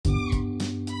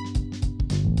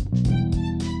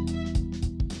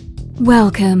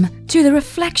Welcome to the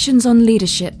Reflections on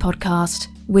Leadership podcast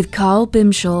with Carl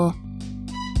Bimshaw.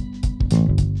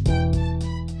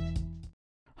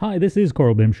 Hi, this is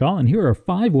Carl Bimshaw, and here are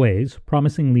 5 ways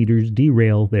promising leaders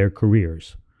derail their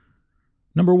careers.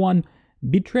 Number 1,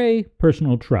 betray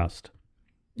personal trust.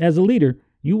 As a leader,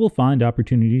 you will find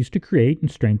opportunities to create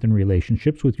and strengthen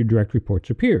relationships with your direct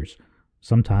reports or peers.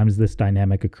 Sometimes this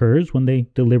dynamic occurs when they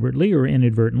deliberately or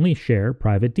inadvertently share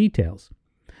private details.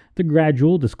 The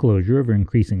gradual disclosure of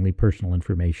increasingly personal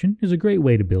information is a great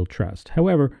way to build trust.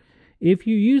 However, if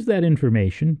you use that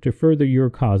information to further your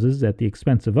causes at the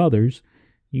expense of others,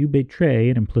 you betray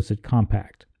an implicit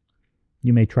compact.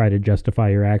 You may try to justify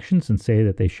your actions and say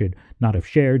that they should not have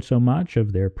shared so much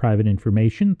of their private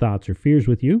information, thoughts, or fears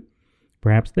with you.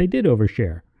 Perhaps they did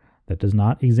overshare. That does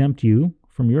not exempt you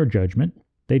from your judgment.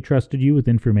 They trusted you with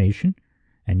information,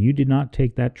 and you did not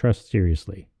take that trust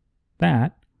seriously.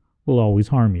 That will always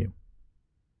harm you.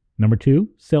 Number 2,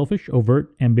 selfish,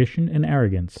 overt ambition and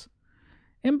arrogance.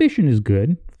 Ambition is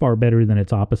good, far better than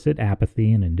its opposite,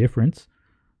 apathy and indifference.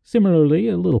 Similarly,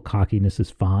 a little cockiness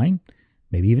is fine,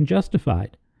 maybe even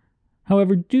justified.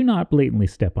 However, do not blatantly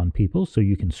step on people so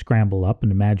you can scramble up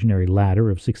an imaginary ladder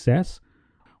of success.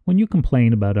 When you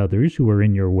complain about others who are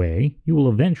in your way, you will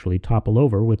eventually topple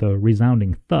over with a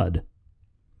resounding thud.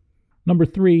 Number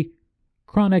 3,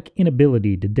 chronic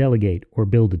inability to delegate or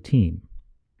build a team.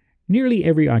 Nearly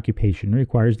every occupation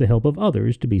requires the help of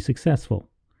others to be successful.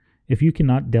 If you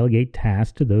cannot delegate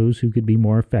tasks to those who could be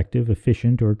more effective,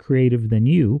 efficient, or creative than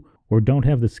you, or don't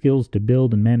have the skills to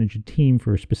build and manage a team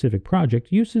for a specific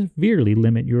project, you severely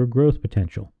limit your growth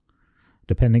potential.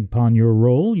 Depending upon your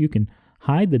role, you can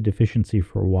hide the deficiency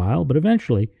for a while, but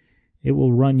eventually it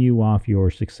will run you off your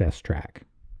success track.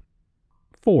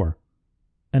 4,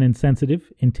 an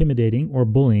insensitive, intimidating, or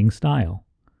bullying style.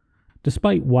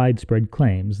 Despite widespread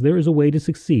claims, there is a way to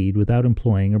succeed without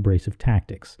employing abrasive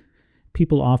tactics.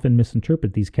 People often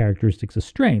misinterpret these characteristics as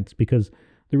strengths because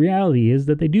the reality is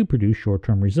that they do produce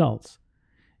short-term results.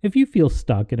 If you feel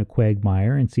stuck in a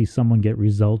quagmire and see someone get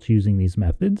results using these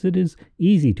methods, it is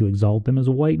easy to exalt them as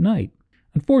a white knight.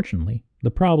 Unfortunately,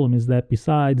 the problem is that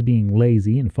besides being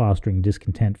lazy and fostering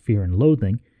discontent, fear, and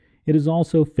loathing, it is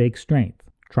also fake strength,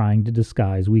 trying to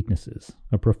disguise weaknesses,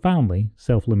 a profoundly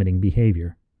self-limiting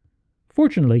behavior.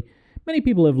 Fortunately, many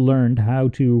people have learned how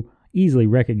to easily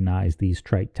recognize these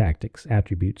trite tactics,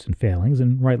 attributes, and failings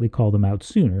and rightly call them out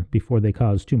sooner before they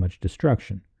cause too much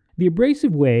destruction. The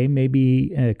abrasive way may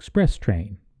be an express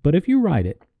train, but if you ride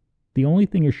it, the only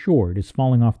thing assured is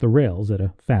falling off the rails at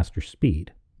a faster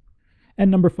speed.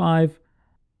 And number 5,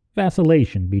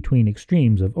 vacillation between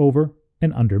extremes of over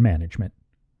and under management.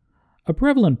 A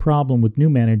prevalent problem with new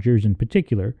managers in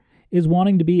particular is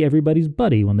wanting to be everybody's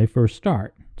buddy when they first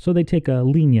start, so they take a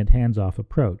lenient hands-off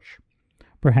approach.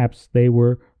 Perhaps they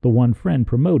were the one friend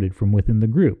promoted from within the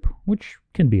group, which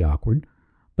can be awkward,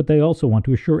 but they also want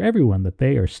to assure everyone that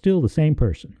they are still the same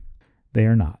person. They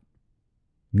are not.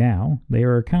 Now they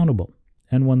are accountable,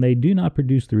 and when they do not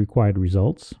produce the required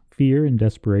results, fear and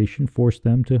desperation force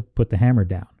them to put the hammer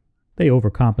down. They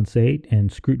overcompensate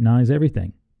and scrutinize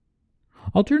everything.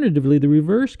 Alternatively, the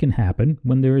reverse can happen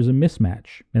when there is a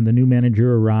mismatch and the new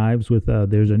manager arrives with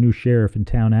there's a new sheriff in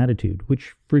town attitude,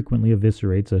 which frequently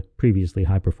eviscerates a previously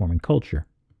high-performing culture.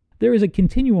 There is a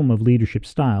continuum of leadership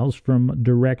styles from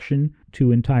direction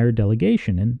to entire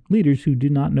delegation, and leaders who do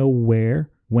not know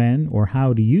where, when, or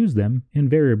how to use them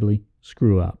invariably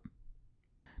screw up.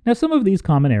 Now, some of these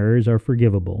common errors are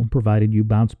forgivable, provided you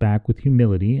bounce back with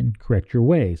humility and correct your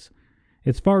ways.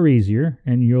 It's far easier,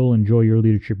 and you'll enjoy your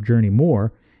leadership journey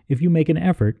more, if you make an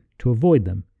effort to avoid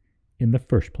them in the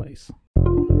first place.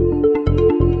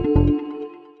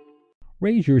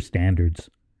 Raise your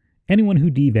standards. Anyone who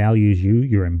devalues you,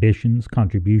 your ambitions,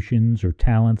 contributions, or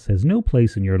talents has no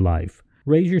place in your life.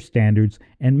 Raise your standards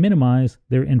and minimize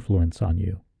their influence on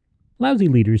you. Lousy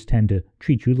leaders tend to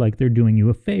treat you like they're doing you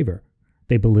a favor.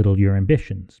 They belittle your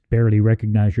ambitions, barely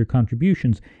recognize your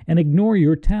contributions, and ignore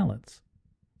your talents.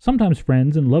 Sometimes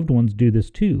friends and loved ones do this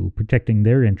too, protecting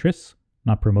their interests,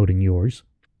 not promoting yours.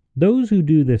 Those who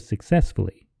do this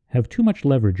successfully have too much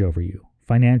leverage over you,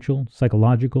 financial,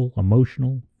 psychological,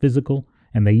 emotional, physical,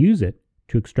 and they use it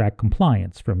to extract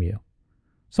compliance from you.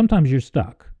 Sometimes you're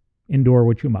stuck. Endure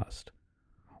what you must.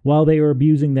 While they are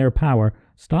abusing their power,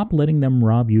 stop letting them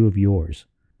rob you of yours.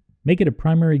 Make it a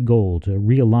primary goal to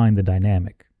realign the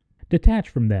dynamic. Detach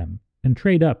from them and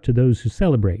trade up to those who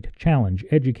celebrate, challenge,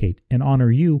 educate, and honor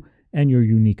you and your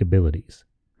unique abilities.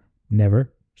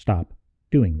 Never stop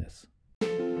doing this.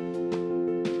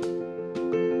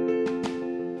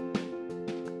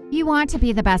 You want to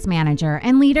be the best manager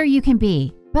and leader you can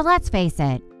be, but let's face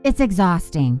it, It's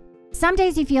exhausting. Some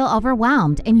days you feel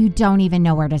overwhelmed and you don't even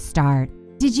know where to start.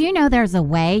 Did you know there's a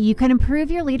way you can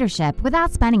improve your leadership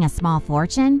without spending a small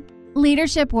fortune?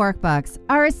 Leadership Workbooks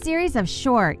are a series of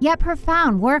short yet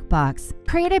profound workbooks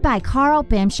created by Carl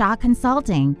Bimshaw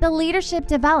Consulting, the leadership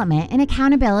development and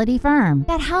accountability firm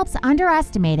that helps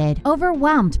underestimated,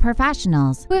 overwhelmed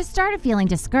professionals who have started feeling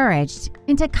discouraged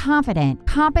into confident,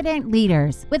 competent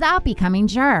leaders without becoming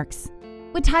jerks.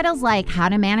 With titles like How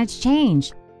to Manage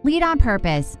Change, Lead on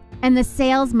Purpose, and the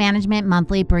Sales Management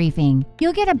Monthly Briefing,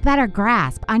 you'll get a better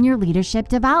grasp on your leadership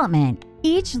development.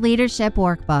 Each leadership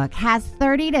workbook has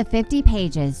 30 to 50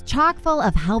 pages chock full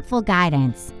of helpful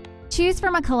guidance. Choose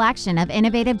from a collection of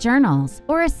innovative journals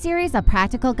or a series of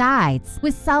practical guides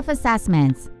with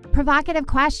self-assessments, provocative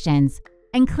questions,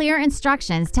 and clear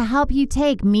instructions to help you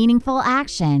take meaningful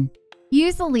action.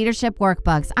 Use the leadership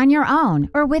workbooks on your own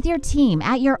or with your team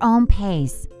at your own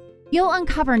pace. You'll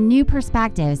uncover new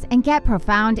perspectives and get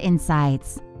profound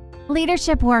insights.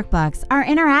 Leadership workbooks are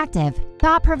interactive,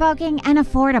 thought-provoking, and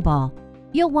affordable.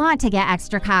 You'll want to get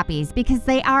extra copies because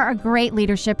they are a great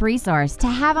leadership resource to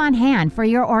have on hand for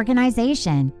your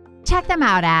organization. Check them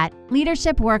out at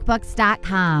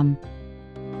leadershipworkbooks.com.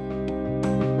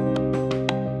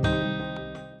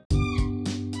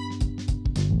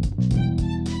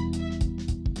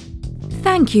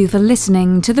 Thank you for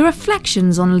listening to the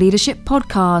Reflections on Leadership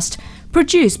podcast,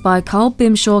 produced by Carl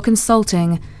Bimshaw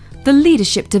Consulting, the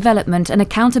leadership development and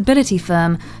accountability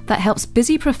firm that helps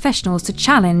busy professionals to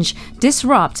challenge,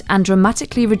 disrupt, and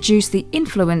dramatically reduce the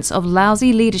influence of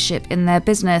lousy leadership in their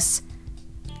business.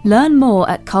 Learn more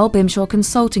at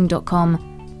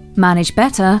carlbimshawconsulting.com. Manage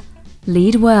better,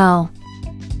 lead well.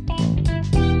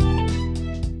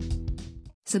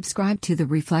 Subscribe to the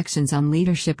Reflections on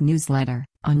Leadership newsletter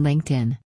on LinkedIn.